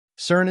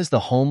CERN is the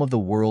home of the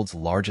world's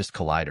largest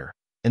collider,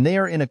 and they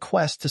are in a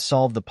quest to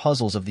solve the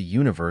puzzles of the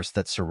universe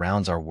that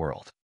surrounds our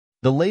world.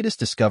 The latest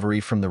discovery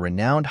from the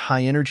renowned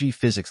high-energy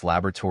physics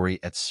laboratory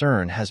at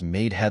CERN has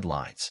made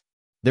headlines.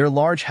 Their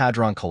Large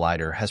Hadron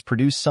Collider has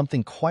produced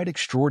something quite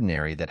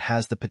extraordinary that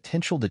has the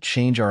potential to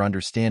change our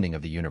understanding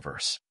of the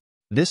universe.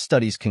 This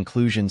study's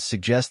conclusions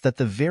suggest that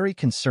the very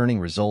concerning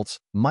results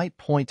might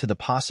point to the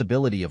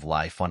possibility of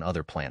life on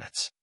other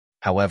planets.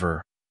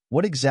 However,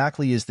 what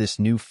exactly is this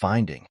new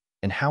finding,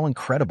 and how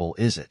incredible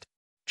is it?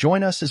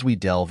 Join us as we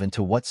delve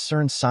into what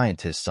CERN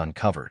scientists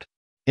uncovered.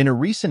 In a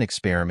recent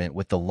experiment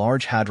with the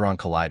Large Hadron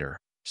Collider,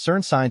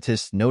 CERN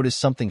scientists noticed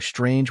something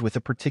strange with a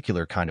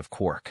particular kind of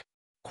quark.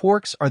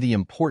 Quarks are the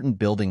important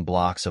building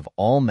blocks of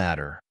all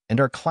matter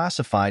and are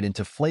classified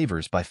into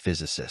flavors by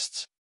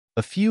physicists.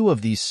 A few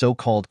of these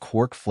so-called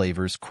quark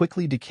flavors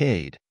quickly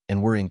decayed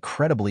and were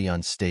incredibly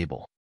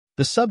unstable.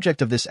 The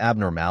subject of this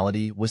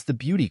abnormality was the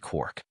beauty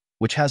quark,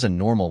 which has a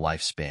normal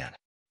lifespan.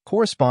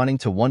 Corresponding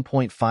to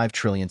 1.5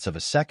 trillionths of a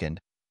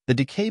second, the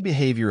decay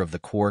behavior of the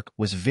quark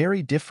was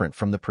very different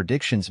from the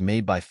predictions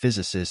made by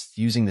physicists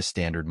using the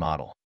Standard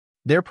Model.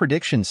 Their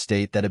predictions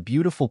state that a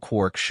beautiful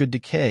quark should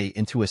decay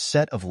into a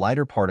set of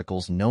lighter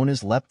particles known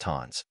as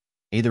leptons,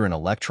 either an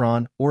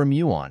electron or a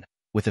muon,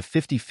 with a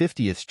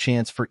 50/50th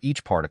chance for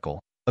each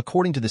particle,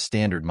 according to the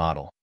Standard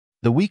Model.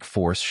 The weak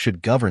force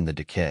should govern the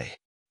decay.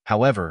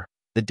 However,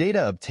 the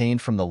data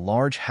obtained from the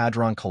Large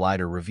Hadron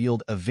Collider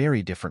revealed a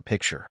very different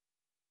picture.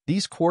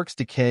 These quarks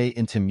decay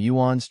into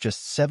muons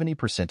just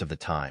 70% of the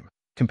time,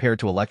 compared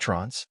to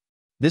electrons.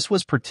 This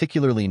was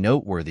particularly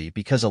noteworthy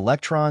because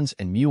electrons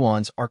and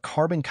muons are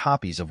carbon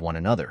copies of one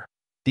another.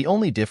 The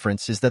only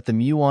difference is that the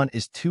muon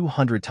is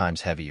 200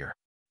 times heavier.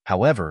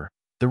 However,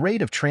 the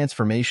rate of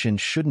transformation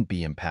shouldn't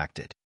be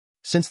impacted.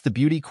 Since the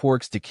beauty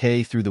quarks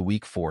decay through the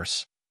weak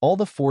force, all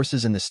the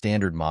forces in the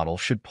Standard Model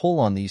should pull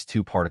on these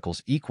two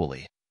particles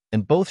equally,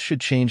 and both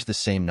should change the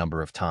same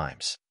number of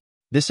times.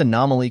 This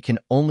anomaly can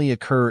only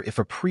occur if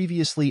a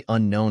previously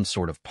unknown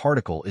sort of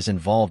particle is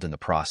involved in the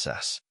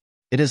process.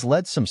 It has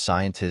led some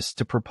scientists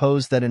to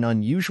propose that an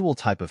unusual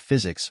type of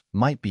physics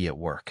might be at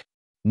work.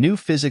 New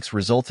physics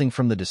resulting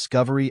from the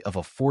discovery of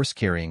a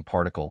force-carrying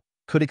particle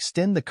could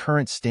extend the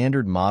current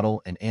Standard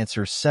Model and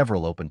answer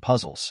several open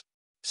puzzles.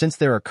 Since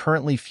there are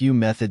currently few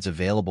methods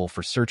available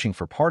for searching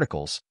for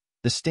particles,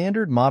 the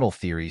Standard Model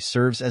theory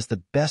serves as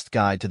the best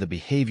guide to the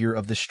behavior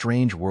of the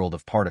strange world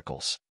of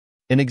particles.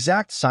 An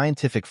exact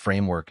scientific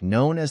framework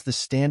known as the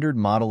Standard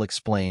Model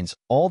explains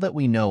all that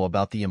we know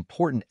about the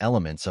important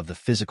elements of the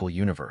physical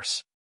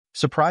universe.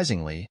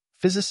 Surprisingly,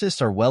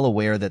 physicists are well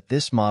aware that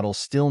this model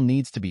still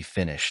needs to be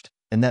finished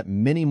and that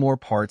many more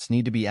parts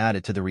need to be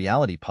added to the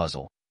reality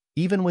puzzle,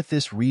 even with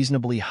this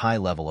reasonably high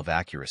level of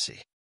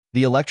accuracy.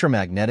 The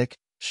electromagnetic,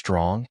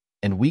 strong,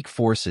 and weak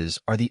forces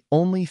are the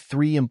only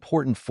three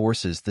important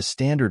forces the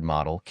Standard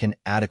Model can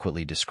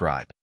adequately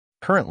describe.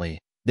 Currently,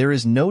 there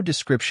is no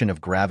description of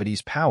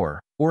gravity's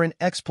power or an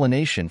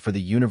explanation for the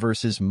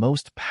universe's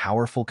most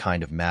powerful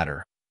kind of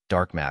matter,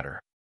 dark matter.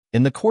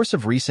 In the course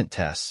of recent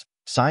tests,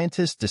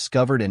 scientists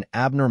discovered an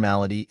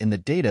abnormality in the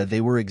data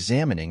they were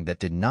examining that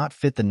did not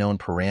fit the known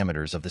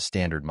parameters of the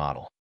Standard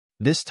Model.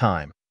 This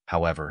time,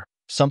 however,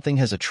 something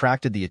has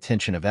attracted the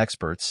attention of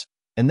experts,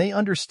 and they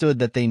understood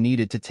that they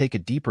needed to take a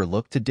deeper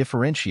look to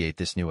differentiate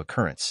this new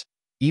occurrence.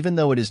 Even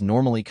though it is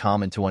normally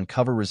common to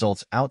uncover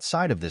results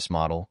outside of this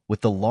model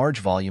with the large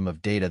volume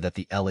of data that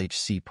the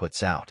LHC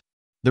puts out.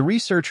 The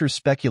researchers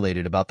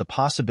speculated about the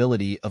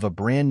possibility of a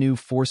brand new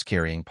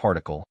force-carrying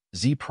particle,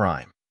 Z',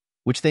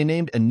 which they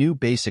named a new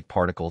basic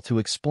particle to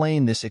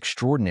explain this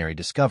extraordinary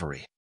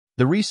discovery.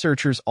 The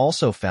researchers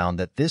also found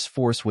that this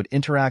force would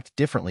interact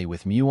differently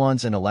with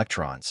muons and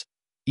electrons,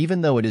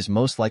 even though it is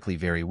most likely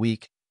very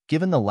weak,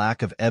 given the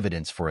lack of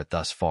evidence for it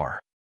thus far.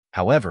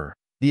 However,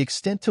 the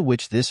extent to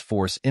which this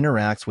force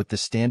interacts with the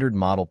Standard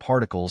Model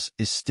particles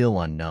is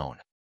still unknown.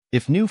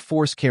 If new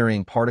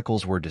force-carrying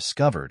particles were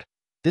discovered,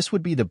 this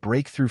would be the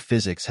breakthrough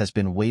physics has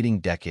been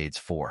waiting decades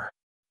for.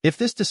 If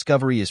this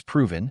discovery is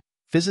proven,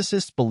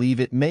 physicists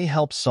believe it may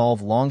help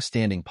solve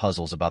long-standing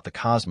puzzles about the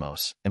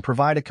cosmos and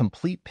provide a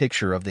complete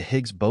picture of the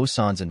Higgs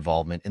boson's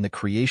involvement in the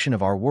creation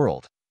of our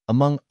world,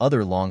 among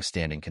other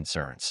long-standing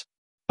concerns.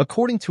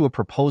 According to a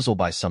proposal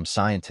by some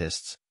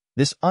scientists,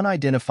 this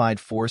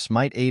unidentified force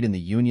might aid in the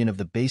union of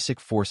the basic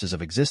forces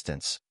of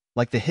existence,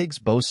 like the Higgs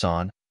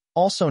boson,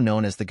 also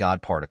known as the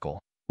God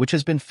particle, which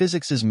has been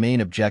physics's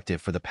main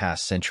objective for the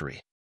past century.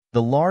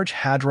 The Large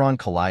Hadron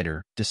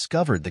Collider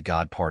discovered the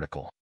God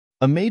particle.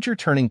 A major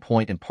turning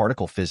point in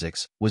particle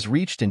physics was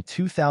reached in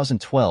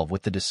 2012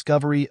 with the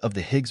discovery of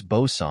the Higgs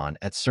boson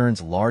at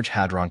CERN's Large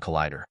Hadron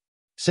Collider.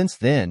 Since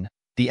then,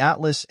 the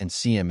ATLAS and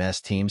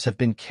CMS teams have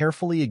been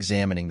carefully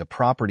examining the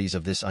properties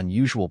of this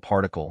unusual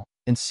particle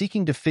and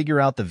seeking to figure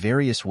out the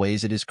various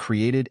ways it is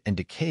created and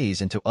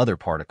decays into other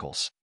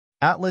particles.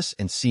 ATLAS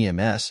and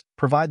CMS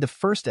provide the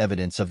first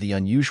evidence of the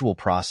unusual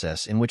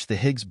process in which the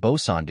Higgs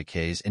boson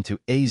decays into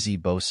a Z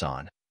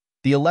boson,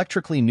 the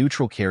electrically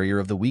neutral carrier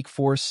of the weak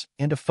force,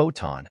 and a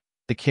photon,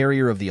 the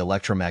carrier of the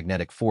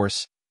electromagnetic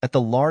force, at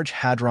the Large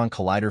Hadron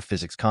Collider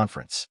Physics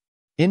Conference.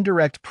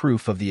 Indirect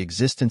proof of the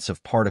existence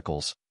of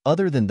particles,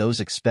 other than those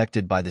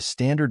expected by the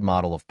standard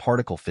model of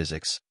particle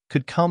physics,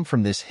 could come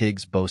from this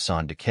Higgs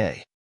boson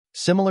decay.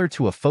 Similar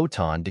to a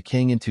photon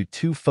decaying into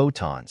two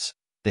photons,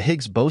 the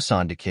Higgs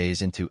boson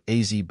decays into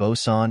a Z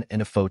boson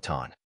and a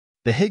photon.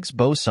 The Higgs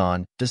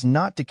boson does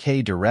not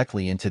decay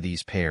directly into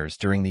these pairs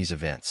during these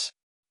events.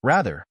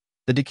 Rather,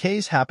 the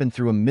decays happen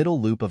through a middle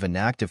loop of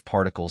inactive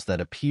particles that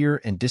appear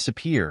and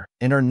disappear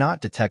and are not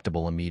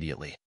detectable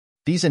immediately.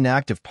 These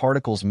inactive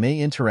particles may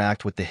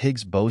interact with the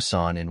Higgs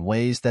boson in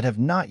ways that have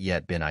not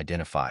yet been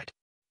identified.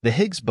 The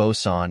Higgs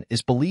boson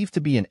is believed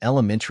to be an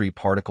elementary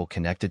particle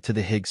connected to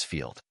the Higgs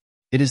field.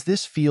 It is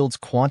this field's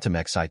quantum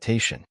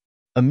excitation.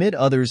 Amid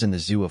others in the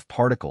zoo of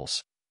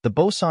particles, the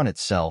boson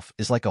itself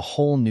is like a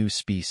whole new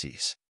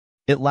species.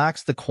 It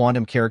lacks the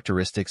quantum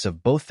characteristics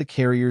of both the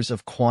carriers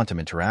of quantum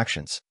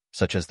interactions,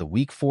 such as the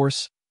weak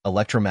force,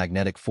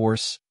 electromagnetic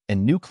force,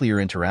 and nuclear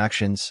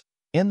interactions,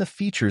 and the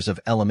features of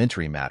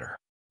elementary matter.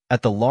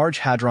 At the Large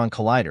Hadron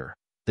Collider,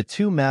 the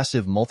two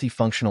massive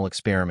multifunctional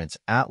experiments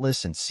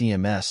ATLAS and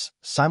CMS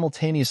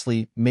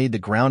simultaneously made the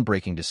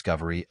groundbreaking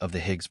discovery of the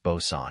Higgs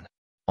boson.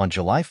 On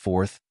July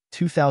 4,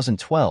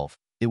 2012,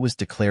 it was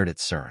declared at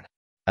CERN.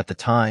 At the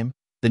time,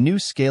 the new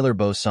scalar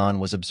boson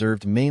was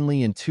observed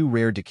mainly in two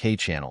rare decay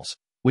channels,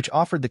 which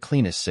offered the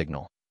cleanest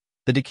signal.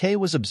 The decay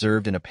was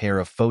observed in a pair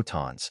of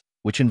photons,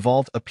 which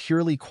involved a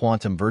purely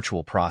quantum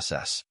virtual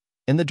process,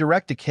 and the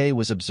direct decay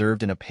was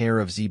observed in a pair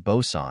of Z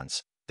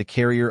bosons, the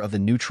carrier of the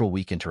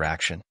neutral-weak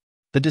interaction.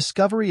 The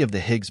discovery of the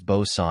Higgs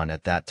boson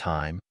at that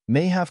time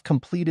may have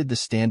completed the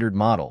standard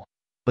model,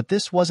 but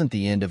this wasn't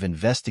the end of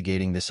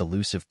investigating this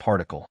elusive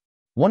particle.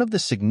 One of the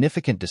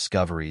significant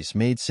discoveries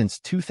made since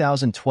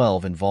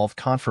 2012 involved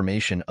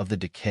confirmation of the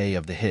decay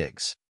of the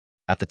Higgs.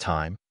 At the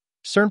time,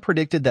 CERN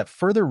predicted that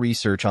further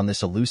research on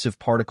this elusive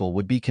particle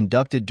would be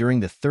conducted during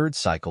the third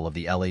cycle of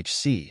the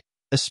LHC,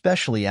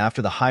 especially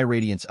after the high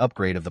radiance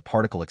upgrade of the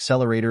particle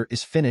accelerator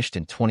is finished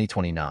in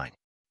 2029.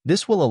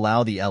 This will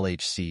allow the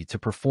LHC to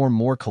perform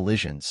more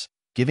collisions,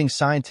 giving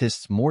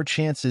scientists more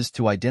chances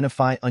to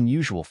identify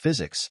unusual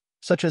physics,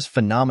 such as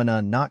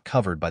phenomena not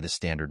covered by the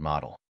standard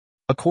model.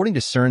 According to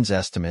CERN's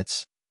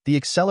estimates, the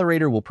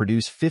accelerator will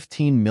produce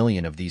 15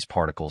 million of these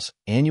particles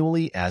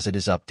annually as it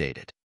is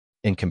updated.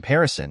 In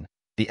comparison,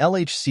 the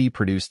LHC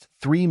produced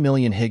 3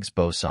 million Higgs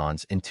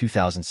bosons in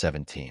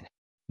 2017.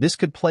 This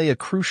could play a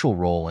crucial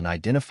role in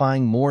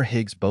identifying more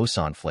Higgs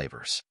boson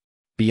flavors.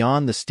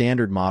 Beyond the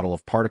standard model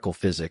of particle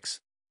physics,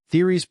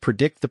 theories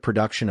predict the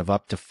production of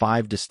up to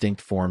 5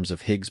 distinct forms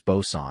of Higgs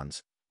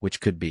bosons,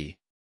 which could be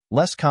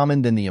less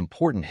common than the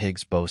important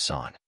Higgs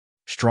boson.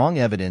 Strong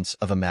evidence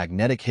of a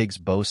magnetic Higgs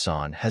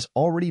boson has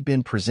already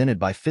been presented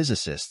by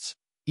physicists,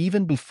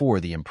 even before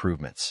the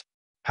improvements.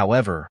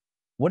 However,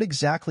 what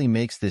exactly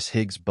makes this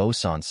Higgs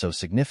boson so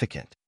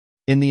significant?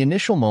 In the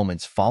initial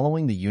moments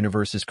following the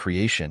universe's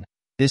creation,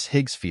 this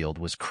Higgs field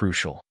was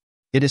crucial.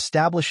 It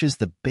establishes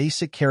the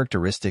basic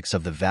characteristics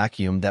of the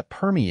vacuum that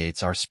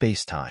permeates our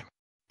space-time.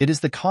 It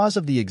is the cause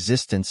of the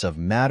existence of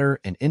matter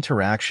and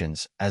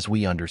interactions as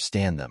we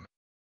understand them.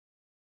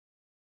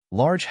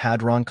 Large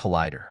Hadron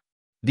Collider.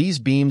 These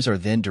beams are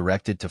then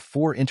directed to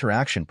 4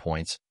 interaction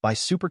points by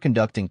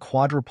superconducting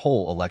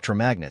quadrupole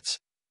electromagnets,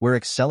 where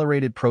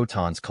accelerated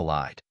protons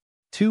collide.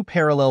 2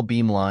 parallel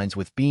beam lines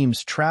with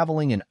beams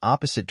traveling in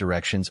opposite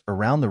directions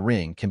around the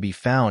ring can be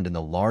found in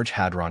the Large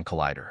Hadron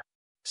Collider.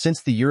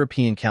 Since the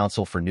European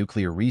Council for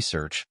Nuclear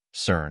Research,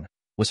 CERN,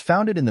 was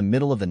founded in the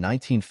middle of the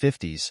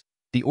 1950s,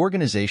 the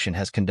organization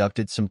has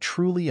conducted some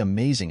truly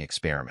amazing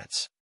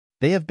experiments.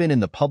 They have been in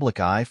the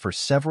public eye for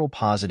several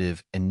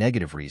positive and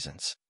negative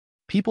reasons.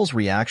 People's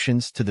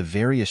reactions to the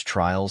various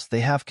trials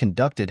they have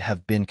conducted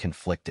have been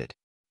conflicted.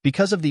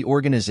 Because of the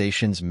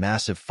organization's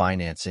massive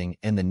financing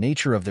and the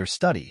nature of their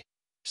study,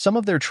 some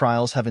of their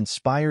trials have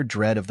inspired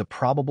dread of the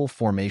probable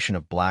formation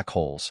of black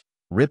holes,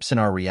 rips in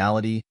our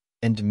reality,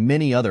 and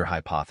many other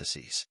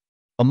hypotheses.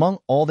 Among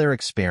all their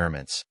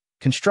experiments,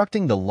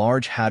 constructing the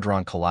Large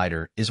Hadron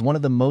Collider is one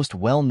of the most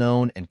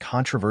well-known and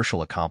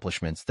controversial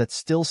accomplishments that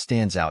still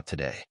stands out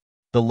today.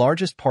 The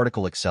largest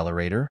particle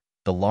accelerator,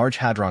 the Large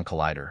Hadron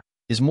Collider,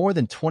 is more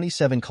than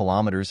 27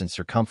 kilometers in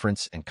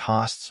circumference and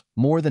costs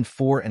more than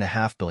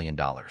 $4.5 billion.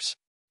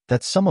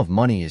 That sum of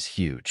money is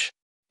huge.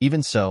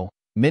 Even so,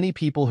 many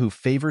people who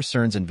favor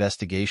CERN's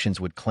investigations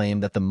would claim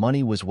that the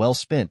money was well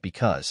spent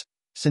because,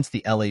 since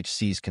the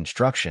LHC's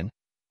construction,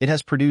 it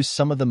has produced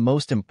some of the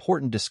most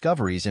important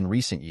discoveries in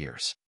recent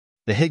years.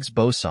 The Higgs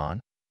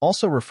boson,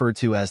 also referred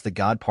to as the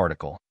God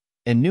particle,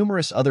 and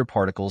numerous other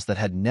particles that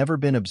had never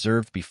been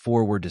observed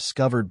before were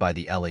discovered by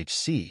the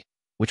LHC,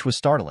 which was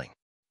startling.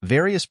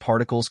 Various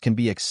particles can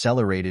be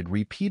accelerated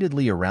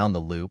repeatedly around the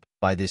loop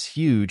by this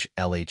huge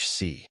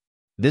LHC.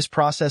 This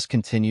process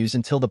continues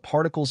until the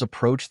particles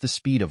approach the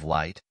speed of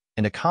light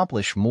and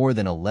accomplish more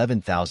than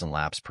 11,000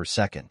 laps per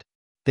second.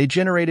 They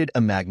generated a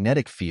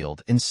magnetic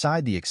field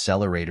inside the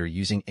accelerator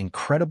using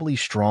incredibly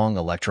strong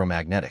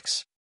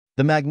electromagnetics.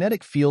 The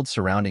magnetic field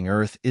surrounding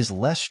Earth is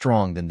less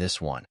strong than this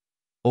one,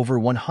 over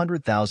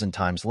 100,000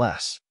 times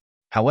less.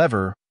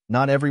 However,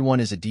 not everyone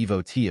is a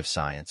devotee of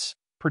science,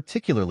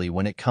 particularly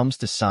when it comes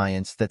to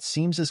science that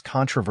seems as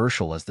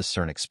controversial as the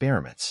CERN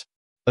experiments.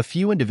 A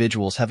few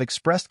individuals have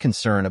expressed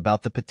concern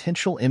about the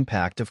potential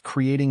impact of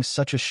creating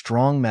such a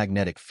strong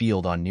magnetic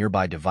field on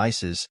nearby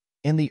devices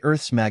and the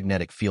Earth's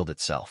magnetic field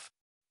itself.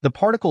 The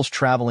particles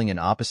traveling in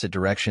opposite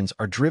directions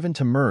are driven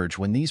to merge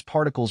when these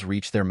particles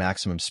reach their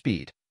maximum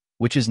speed,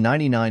 which is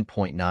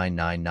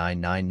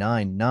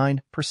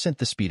 99.999999%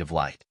 the speed of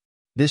light.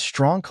 This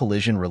strong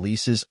collision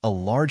releases a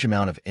large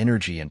amount of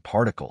energy in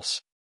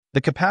particles.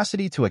 The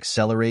capacity to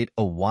accelerate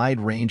a wide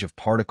range of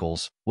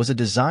particles was a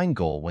design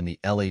goal when the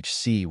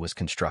LHC was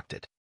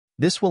constructed.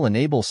 This will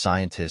enable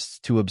scientists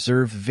to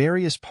observe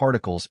various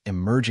particles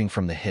emerging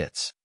from the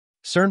hits.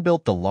 CERN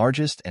built the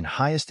largest and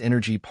highest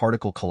energy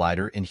particle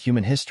collider in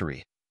human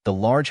history, the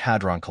Large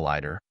Hadron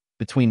Collider,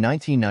 between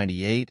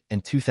 1998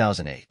 and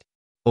 2008.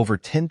 Over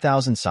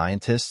 10,000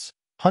 scientists,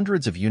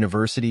 hundreds of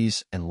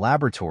universities, and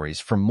laboratories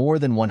from more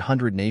than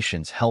 100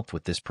 nations helped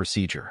with this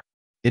procedure.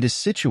 It is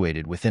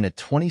situated within a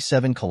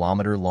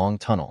 27-kilometer-long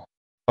tunnel,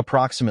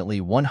 approximately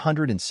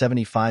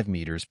 175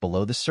 meters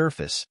below the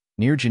surface.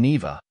 Near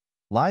Geneva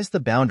lies the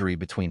boundary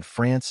between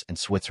France and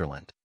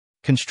Switzerland.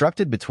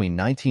 Constructed between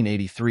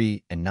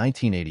 1983 and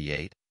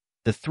 1988,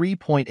 the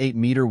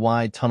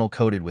 3.8-meter-wide tunnel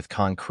coated with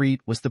concrete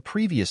was the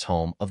previous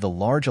home of the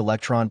Large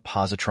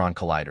Electron-Positron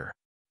Collider.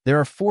 There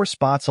are 4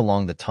 spots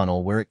along the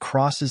tunnel where it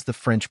crosses the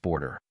French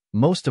border,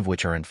 most of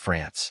which are in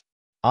France.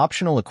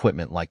 Optional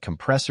equipment like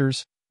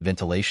compressors,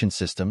 ventilation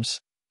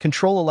systems,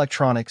 control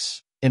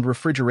electronics, and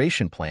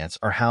refrigeration plants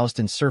are housed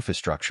in surface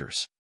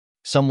structures.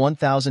 Some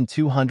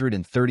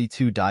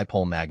 1,232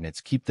 dipole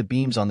magnets keep the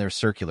beams on their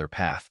circular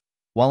path,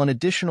 while an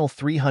additional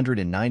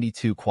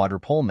 392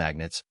 quadrupole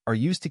magnets are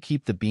used to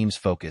keep the beams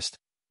focused,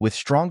 with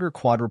stronger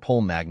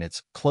quadrupole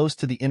magnets close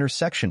to the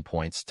intersection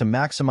points to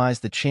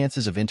maximize the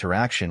chances of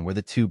interaction where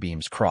the two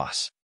beams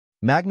cross.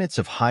 Magnets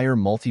of higher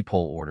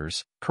multipole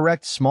orders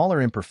correct smaller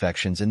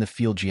imperfections in the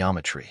field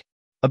geometry.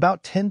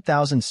 About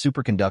 10,000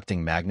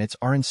 superconducting magnets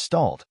are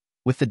installed,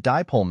 with the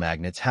dipole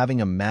magnets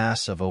having a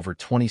mass of over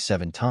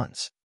 27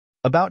 tons.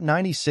 About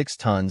 96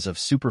 tons of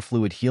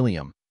superfluid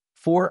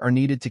helium-4 are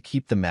needed to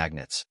keep the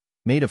magnets,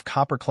 made of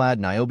copper-clad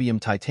niobium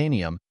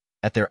titanium,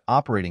 at their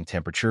operating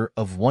temperature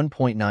of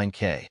 1.9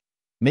 K,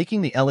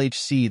 making the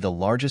LHC the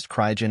largest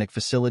cryogenic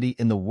facility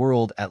in the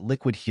world at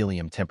liquid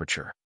helium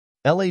temperature.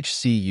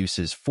 LHC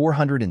uses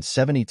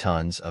 470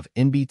 tons of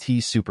NBT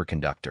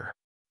superconductor.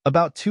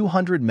 About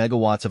 200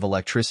 megawatts of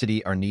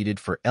electricity are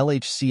needed for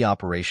LHC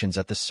operations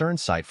at the CERN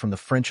site from the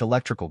French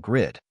electrical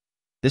grid.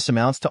 This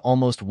amounts to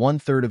almost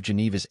one-third of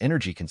Geneva's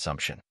energy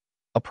consumption.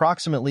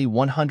 Approximately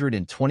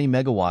 120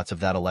 megawatts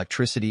of that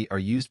electricity are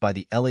used by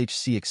the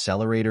LHC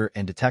accelerator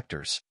and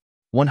detectors.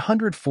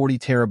 140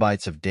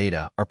 terabytes of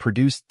data are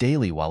produced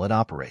daily while it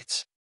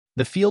operates.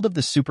 The field of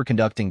the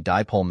superconducting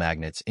dipole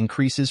magnets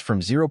increases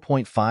from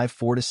 0.54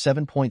 to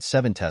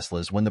 7.7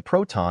 teslas when the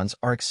protons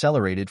are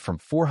accelerated from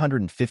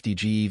 450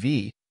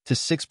 GeV to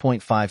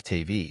 6.5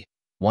 TeV,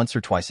 once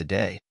or twice a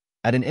day,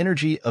 at an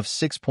energy of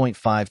 6.5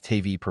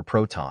 TeV per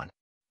proton.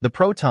 The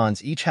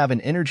protons each have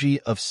an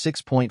energy of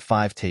 6.5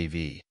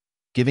 TeV,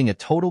 giving a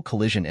total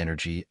collision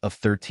energy of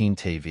 13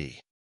 TeV.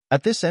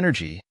 At this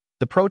energy,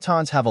 the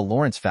protons have a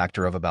Lorentz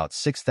factor of about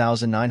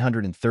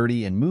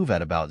 6,930 and move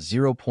at about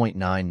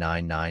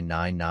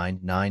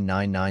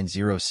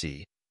 0.999999990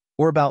 c,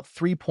 or about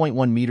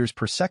 3.1 meters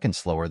per second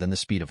slower than the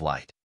speed of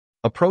light.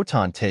 A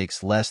proton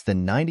takes less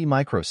than 90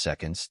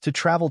 microseconds to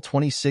travel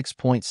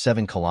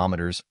 26.7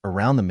 kilometers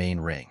around the main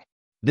ring.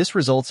 This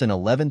results in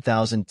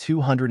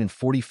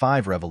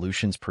 11,245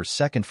 revolutions per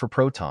second for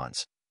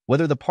protons,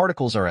 whether the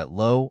particles are at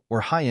low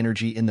or high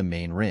energy in the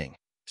main ring,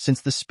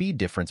 since the speed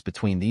difference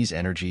between these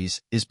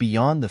energies is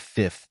beyond the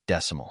fifth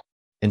decimal.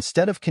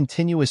 Instead of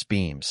continuous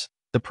beams,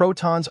 the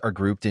protons are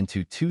grouped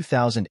into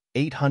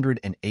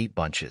 2,808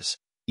 bunches,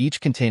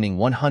 each containing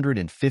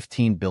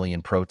 115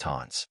 billion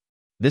protons.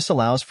 This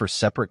allows for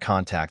separate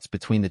contacts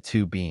between the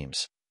two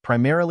beams,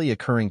 primarily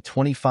occurring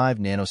 25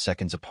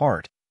 nanoseconds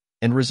apart,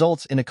 and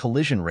results in a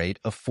collision rate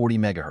of 40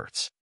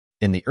 MHz.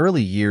 In the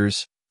early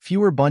years,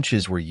 fewer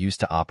bunches were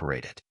used to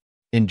operate it.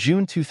 In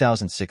June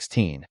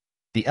 2016,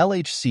 the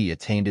LHC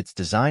attained its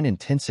design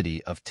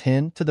intensity of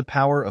 10 to the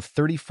power of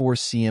 34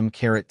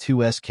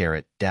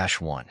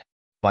 cm²2s²-1.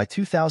 By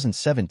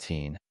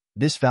 2017,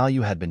 this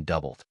value had been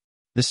doubled.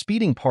 The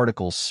speeding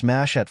particles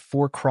smash at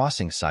 4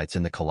 crossing sites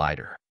in the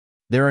collider.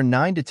 There are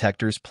 9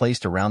 detectors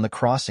placed around the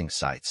crossing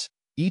sites,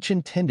 each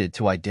intended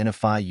to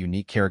identify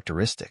unique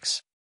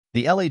characteristics.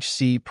 The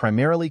LHC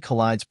primarily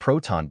collides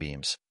proton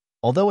beams,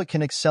 although it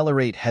can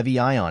accelerate heavy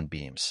ion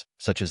beams,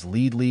 such as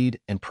lead-lead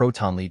and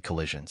proton-lead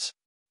collisions.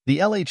 The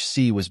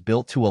LHC was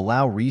built to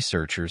allow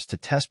researchers to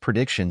test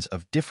predictions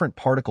of different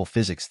particle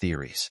physics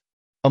theories.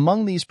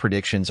 Among these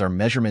predictions are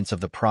measurements of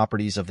the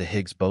properties of the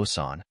Higgs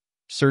boson,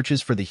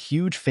 searches for the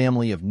huge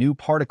family of new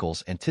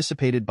particles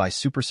anticipated by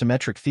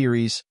supersymmetric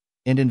theories,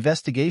 and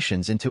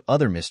investigations into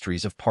other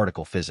mysteries of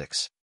particle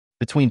physics.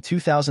 Between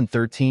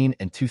 2013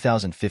 and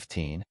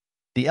 2015,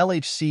 the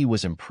LHC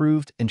was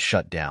improved and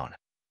shut down,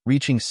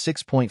 reaching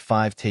 6.5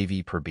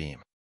 TeV per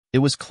beam. It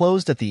was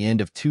closed at the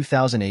end of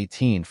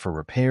 2018 for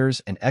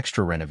repairs and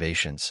extra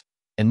renovations,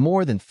 and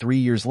more than 3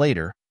 years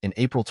later, in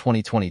April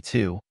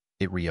 2022,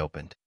 it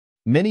reopened.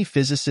 Many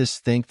physicists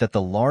think that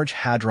the Large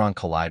Hadron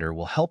Collider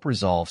will help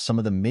resolve some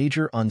of the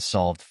major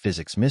unsolved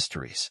physics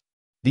mysteries.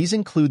 These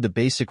include the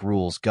basic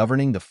rules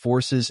governing the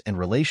forces and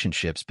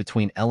relationships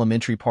between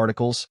elementary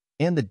particles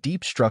and the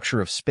deep structure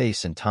of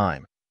space and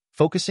time,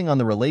 focusing on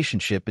the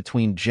relationship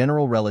between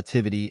general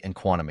relativity and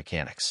quantum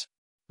mechanics.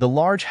 The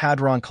Large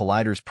Hadron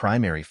Collider's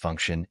primary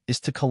function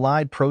is to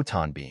collide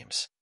proton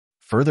beams.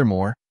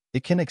 Furthermore,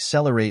 it can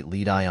accelerate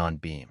lead-ion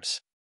beams.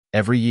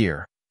 Every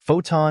year,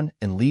 photon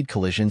and lead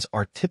collisions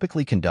are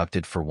typically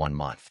conducted for 1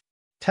 month.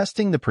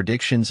 Testing the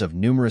predictions of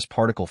numerous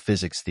particle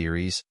physics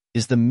theories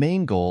is the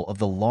main goal of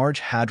the Large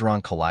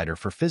Hadron Collider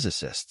for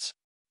physicists.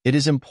 It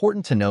is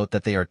important to note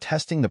that they are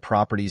testing the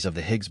properties of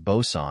the Higgs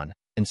boson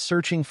and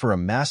searching for a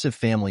massive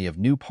family of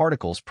new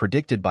particles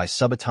predicted by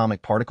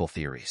subatomic particle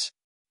theories.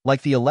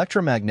 Like the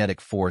electromagnetic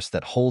force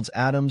that holds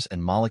atoms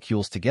and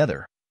molecules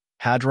together,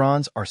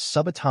 hadrons are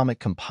subatomic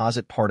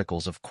composite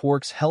particles of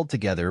quarks held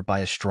together by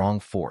a strong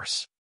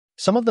force.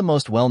 Some of the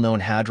most well-known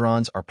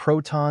hadrons are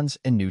protons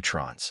and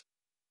neutrons.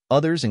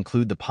 Others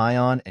include the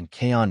pion and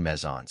kaon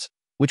mesons,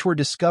 which were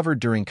discovered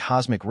during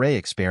cosmic ray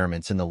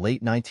experiments in the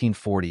late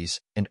 1940s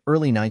and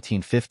early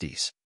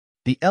 1950s.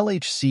 The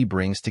LHC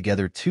brings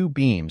together 2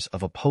 beams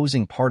of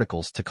opposing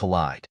particles to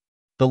collide.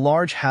 The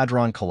Large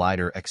Hadron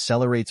Collider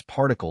accelerates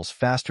particles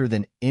faster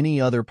than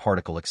any other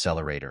particle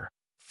accelerator,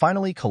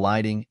 finally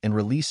colliding and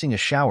releasing a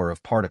shower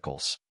of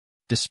particles.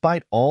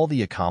 Despite all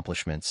the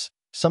accomplishments,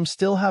 some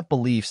still have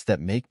beliefs that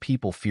make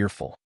people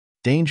fearful.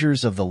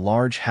 Dangers of the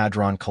Large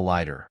Hadron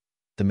Collider.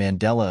 The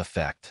Mandela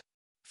Effect.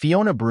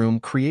 Fiona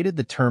Broome created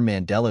the term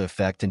Mandela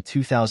Effect in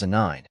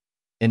 2009,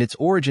 and its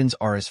origins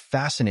are as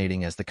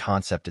fascinating as the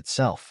concept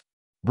itself.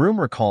 Broome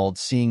recalled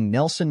seeing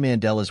Nelson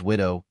Mandela's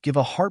widow give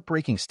a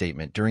heartbreaking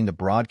statement during the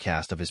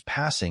broadcast of his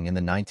passing in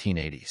the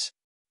 1980s.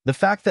 The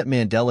fact that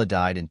Mandela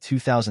died in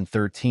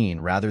 2013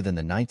 rather than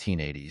the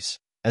 1980s,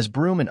 as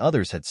Broome and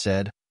others had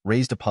said,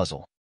 raised a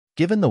puzzle.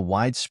 Given the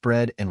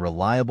widespread and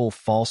reliable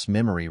false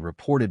memory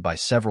reported by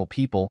several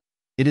people,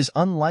 it is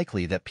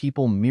unlikely that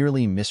people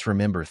merely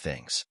misremember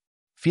things.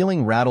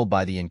 Feeling rattled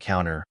by the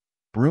encounter,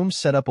 Broome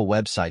set up a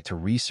website to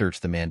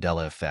research the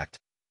Mandela Effect,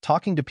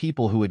 talking to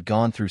people who had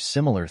gone through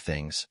similar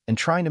things and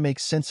trying to make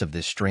sense of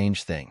this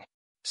strange thing.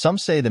 Some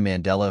say the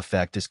Mandela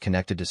Effect is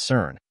connected to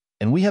CERN,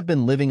 and we have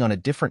been living on a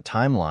different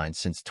timeline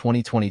since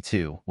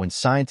 2022 when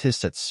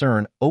scientists at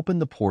CERN opened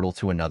the portal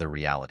to another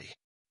reality.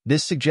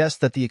 This suggests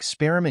that the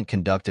experiment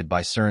conducted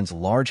by CERN's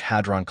Large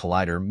Hadron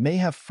Collider may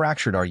have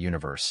fractured our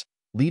universe,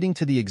 leading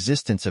to the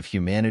existence of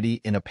humanity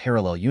in a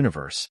parallel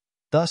universe,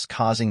 thus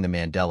causing the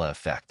Mandela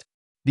Effect.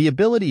 The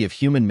ability of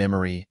human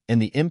memory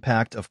and the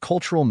impact of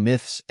cultural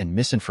myths and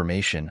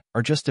misinformation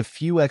are just a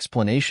few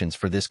explanations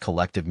for this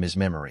collective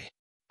mismemory.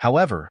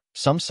 However,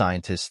 some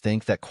scientists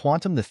think that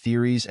quantum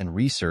theories and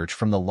research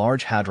from the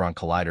Large Hadron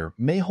Collider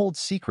may hold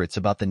secrets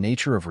about the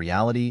nature of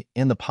reality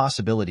and the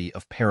possibility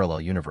of parallel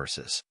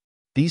universes.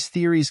 These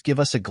theories give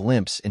us a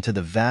glimpse into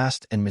the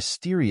vast and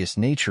mysterious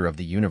nature of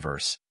the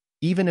universe,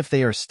 even if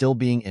they are still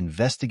being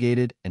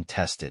investigated and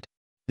tested.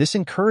 This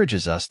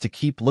encourages us to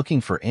keep looking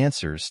for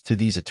answers to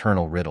these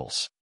eternal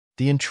riddles.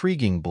 The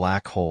intriguing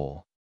black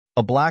hole.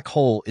 A black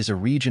hole is a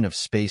region of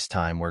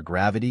space-time where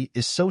gravity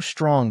is so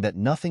strong that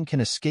nothing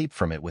can escape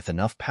from it with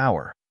enough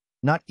power,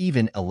 not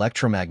even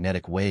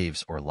electromagnetic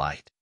waves or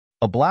light.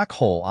 A black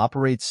hole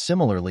operates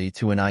similarly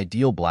to an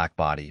ideal black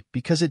body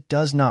because it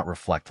does not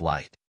reflect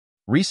light.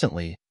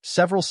 Recently,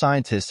 several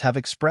scientists have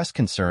expressed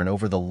concern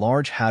over the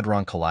Large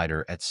Hadron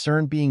Collider at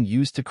CERN being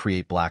used to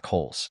create black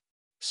holes.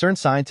 CERN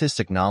scientists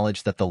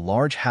acknowledge that the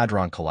Large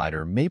Hadron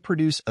Collider may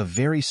produce a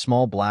very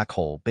small black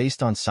hole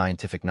based on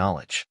scientific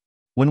knowledge.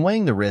 When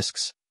weighing the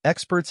risks,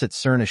 experts at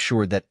CERN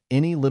assured that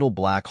any little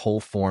black hole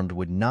formed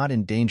would not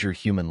endanger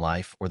human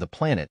life or the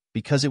planet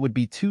because it would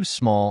be too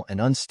small and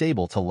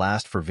unstable to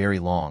last for very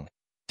long,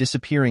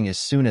 disappearing as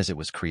soon as it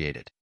was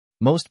created.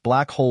 Most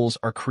black holes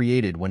are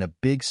created when a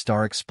big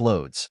star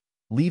explodes,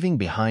 leaving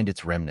behind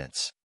its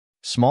remnants.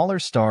 Smaller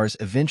stars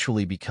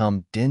eventually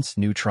become dense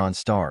neutron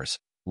stars,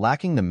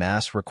 lacking the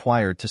mass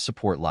required to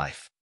support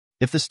life.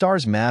 If the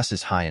star's mass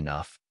is high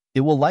enough,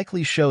 it will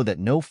likely show that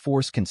no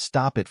force can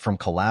stop it from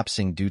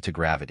collapsing due to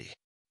gravity.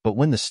 But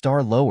when the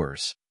star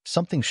lowers,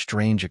 something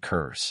strange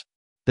occurs.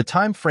 The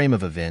time frame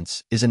of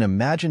events is an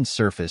imagined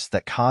surface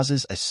that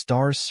causes a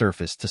star's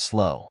surface to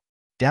slow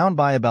down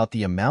by about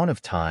the amount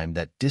of time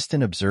that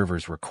distant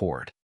observers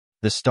record.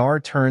 The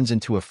star turns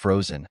into a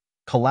frozen,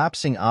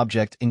 collapsing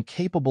object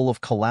incapable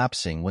of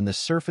collapsing when the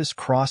surface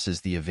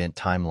crosses the event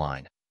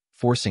timeline,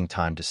 forcing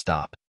time to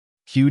stop.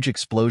 Huge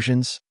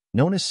explosions,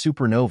 known as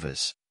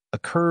supernovas,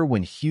 occur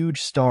when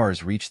huge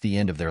stars reach the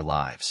end of their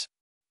lives.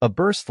 A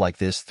burst like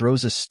this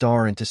throws a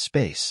star into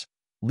space,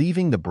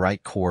 leaving the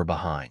bright core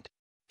behind.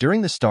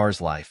 During the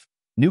star's life,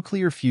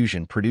 Nuclear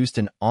fusion produced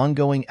an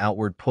ongoing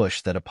outward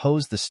push that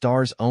opposed the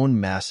star's own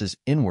mass's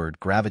inward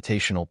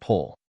gravitational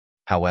pull.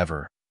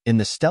 However, in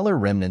the stellar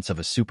remnants of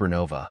a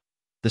supernova,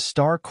 the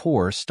star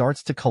core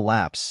starts to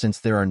collapse since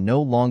there are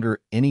no longer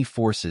any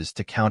forces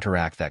to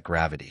counteract that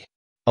gravity.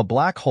 A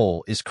black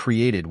hole is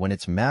created when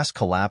its mass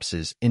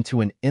collapses into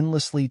an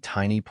endlessly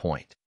tiny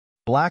point.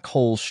 Black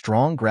holes'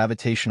 strong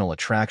gravitational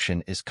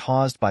attraction is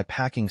caused by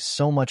packing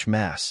so much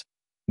mass,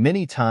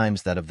 many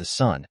times that of the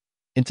Sun,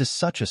 into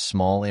such a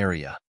small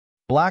area.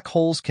 Black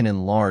holes can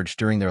enlarge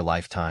during their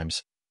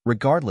lifetimes,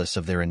 regardless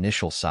of their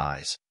initial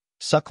size,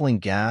 suckling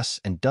gas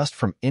and dust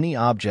from any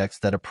objects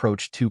that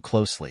approach too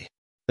closely.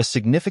 A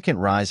significant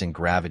rise in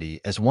gravity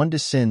as one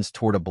descends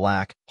toward a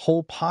black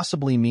hole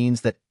possibly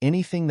means that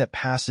anything that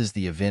passes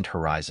the event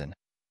horizon,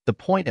 the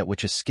point at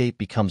which escape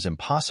becomes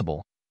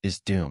impossible, is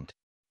doomed.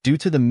 Due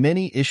to the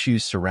many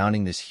issues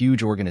surrounding this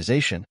huge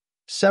organization,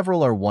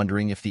 several are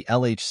wondering if the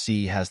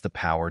LHC has the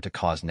power to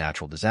cause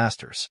natural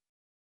disasters.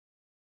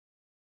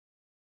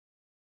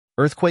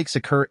 Earthquakes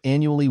occur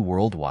annually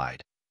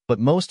worldwide, but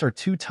most are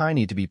too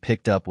tiny to be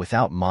picked up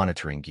without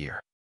monitoring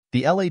gear.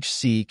 The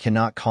LHC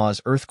cannot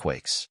cause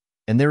earthquakes,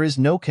 and there is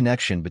no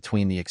connection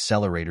between the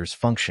accelerators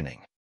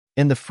functioning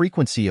and the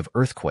frequency of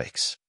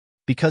earthquakes.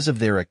 Because of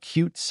their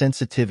acute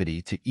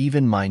sensitivity to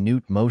even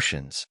minute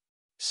motions,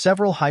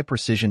 several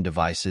high-precision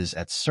devices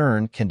at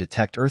CERN can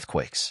detect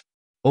earthquakes.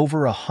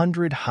 Over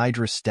 100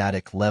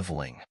 hydrostatic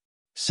leveling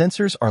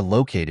sensors are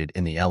located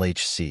in the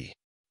LHC.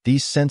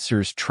 These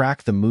sensors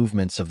track the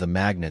movements of the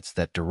magnets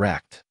that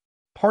direct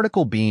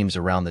particle beams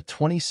around the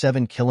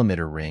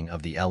 27-kilometer ring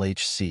of the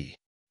LHC.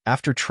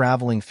 After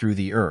traveling through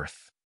the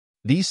Earth,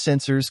 these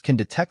sensors can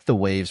detect the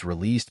waves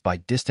released by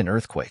distant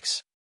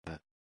earthquakes.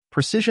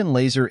 Precision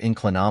laser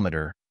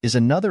inclinometer is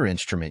another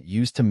instrument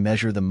used to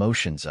measure the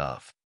motions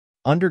of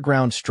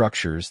underground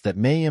structures that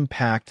may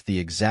impact the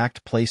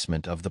exact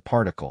placement of the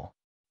particle.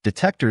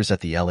 Detectors at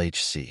the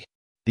LHC.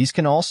 These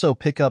can also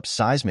pick up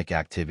seismic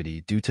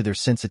activity due to their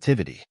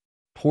sensitivity.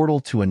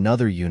 Portal to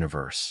another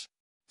universe.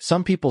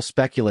 Some people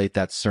speculate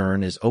that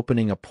CERN is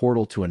opening a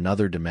portal to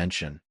another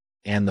dimension,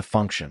 and the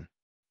function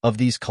of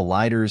these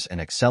colliders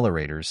and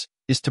accelerators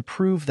is to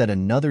prove that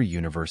another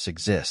universe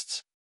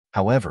exists.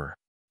 However,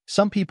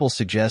 some people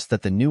suggest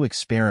that the new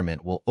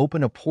experiment will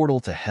open a portal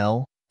to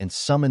hell and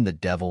summon the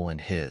devil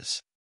and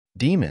his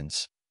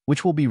demons,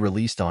 which will be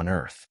released on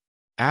Earth.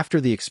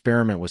 After the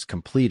experiment was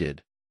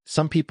completed,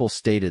 some people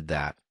stated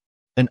that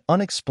an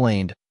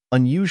unexplained,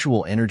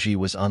 unusual energy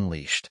was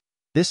unleashed.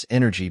 This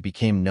energy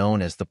became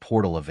known as the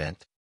portal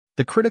event.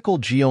 The critical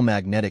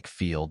geomagnetic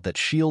field that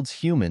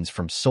shields humans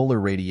from solar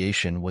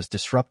radiation was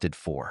disrupted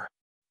for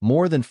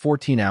more than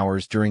 14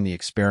 hours during the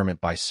experiment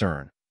by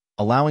CERN,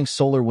 allowing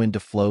solar wind to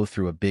flow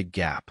through a big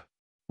gap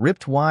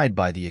ripped wide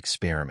by the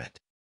experiment.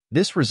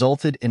 This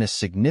resulted in a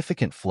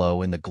significant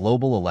flow in the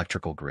global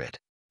electrical grid.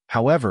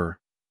 However,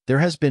 there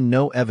has been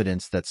no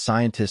evidence that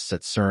scientists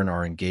at CERN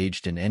are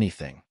engaged in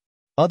anything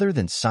other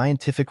than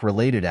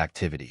scientific-related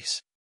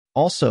activities.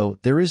 Also,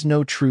 there is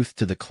no truth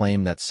to the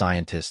claim that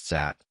scientists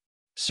at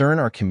CERN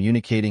are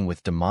communicating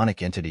with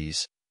demonic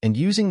entities and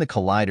using the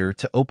collider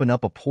to open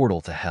up a portal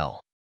to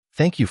hell.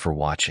 Thank you for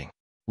watching.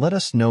 Let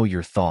us know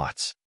your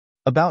thoughts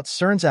about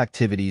CERN's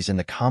activities in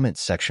the comments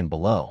section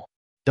below.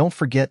 Don't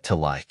forget to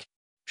like,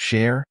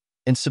 share,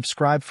 and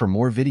subscribe for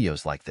more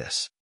videos like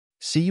this.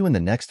 See you in the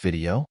next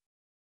video.